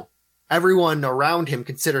 everyone around him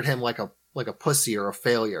considered him like a pussy or a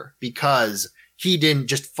failure because he didn't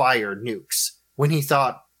just fire nukes when he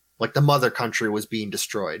thought like the mother country was being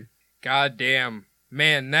destroyed. God damn.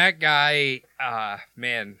 Man, that guy,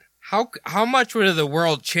 man, how much would have the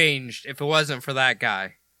world changed if it wasn't for that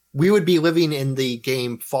guy? We would be living in the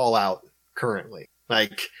game Fallout currently.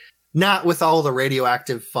 Like, not with all the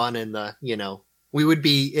radioactive fun and the, we would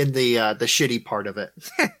be in the shitty part of it.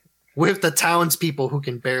 With the townspeople who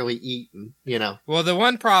can barely eat and, Well, the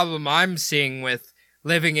one problem I'm seeing with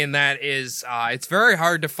living in that is, it's very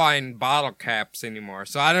hard to find bottle caps anymore.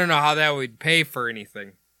 So I don't know how that would pay for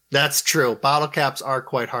anything. That's true. Bottle caps are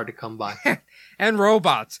quite hard to come by. And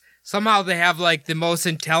robots. Somehow they have like the most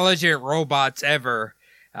intelligent robots ever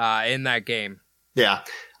in that game. Yeah.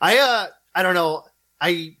 I don't know.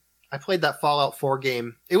 I played that Fallout 4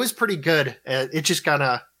 game. It was pretty good. It just got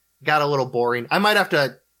a little boring. I might have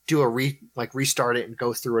to do restart it and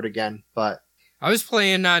go through it again, but I was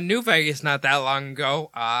playing New Vegas not that long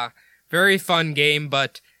ago. Very fun game,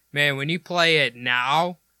 but man, when you play it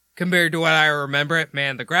now compared to what I remember it,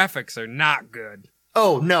 man, the graphics are not good.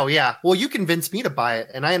 Oh, no, yeah. Well, you convinced me to buy it,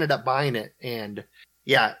 and I ended up buying it. And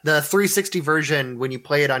yeah, the 360 version, when you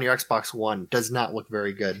play it on your Xbox One, does not look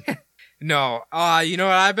very good. No. You know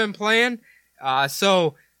what I've been playing?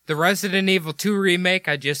 So, the Resident Evil 2 remake,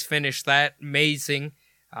 I just finished that. Amazing.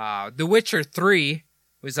 The Witcher 3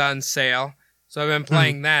 was on sale, so I've been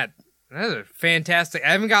playing that. That's fantastic.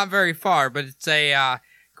 I haven't got very far, but it's a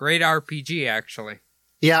great RPG, actually.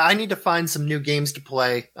 Yeah, I need to find some new games to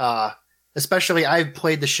play. Especially, I've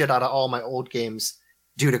played the shit out of all my old games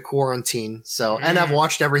due to quarantine. So, and I've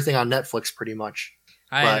watched everything on Netflix pretty much.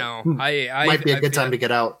 I know. I might be a good time to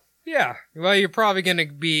get out. Yeah. Well, you're probably going to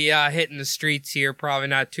be hitting the streets here probably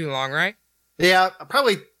not too long, right? Yeah,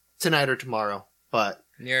 probably tonight or tomorrow. But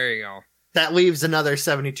there you go. That leaves another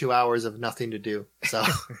 72 hours of nothing to do. So,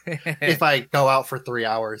 if I go out for 3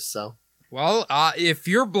 hours, so. Well, if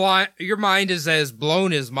your mind is as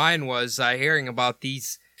blown as mine was hearing about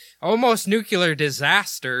these almost nuclear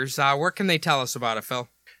disasters, where can they tell us about it, Phil?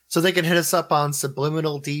 So they can hit us up on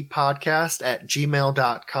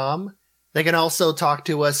subliminaldpodcast@gmail.com. They can also talk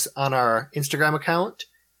to us on our Instagram account,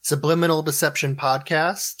 Subliminal Deception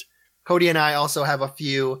Podcast. Cody and I also have a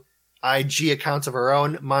few IG accounts of our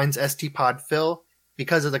own. Mine's STPodPhil.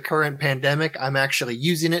 Because of the current pandemic, I'm actually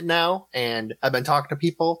using it now, and I've been talking to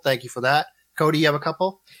people. Thank you for that. Cody, you have a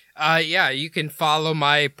couple? Yeah, you can follow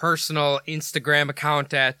my personal Instagram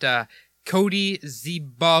account at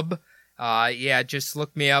CodyZBub. Yeah, just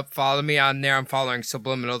look me up, follow me on there. I'm following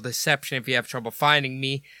Subliminal Deception if you have trouble finding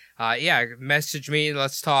me. Yeah, message me,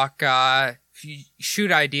 let's talk,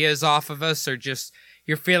 shoot ideas off of us or just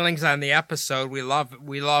your feelings on the episode. We love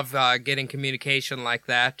getting communication like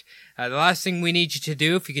that. The last thing we need you to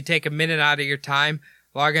do, if you could take a minute out of your time,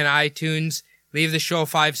 log in iTunes, leave the show a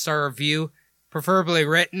 5-star review, preferably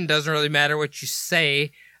written, doesn't really matter what you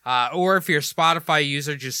say. Or if you're a Spotify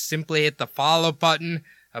user, just simply hit the follow button.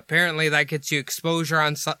 Apparently that gets you exposure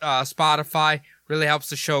on Spotify, really helps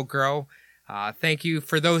the show grow. Thank you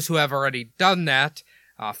for those who have already done that.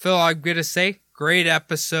 Phil, I'm going to say, great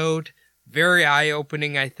episode, very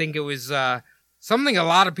eye-opening. I think it was something a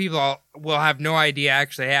lot of people will have no idea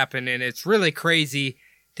actually happened, and it's really crazy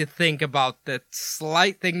to think about that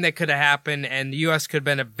slight thing that could have happened, and the U.S. could have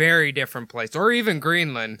been a very different place, or even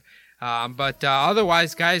Greenland. But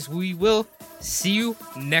otherwise, guys, we will see you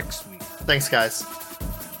next week. Thanks, guys.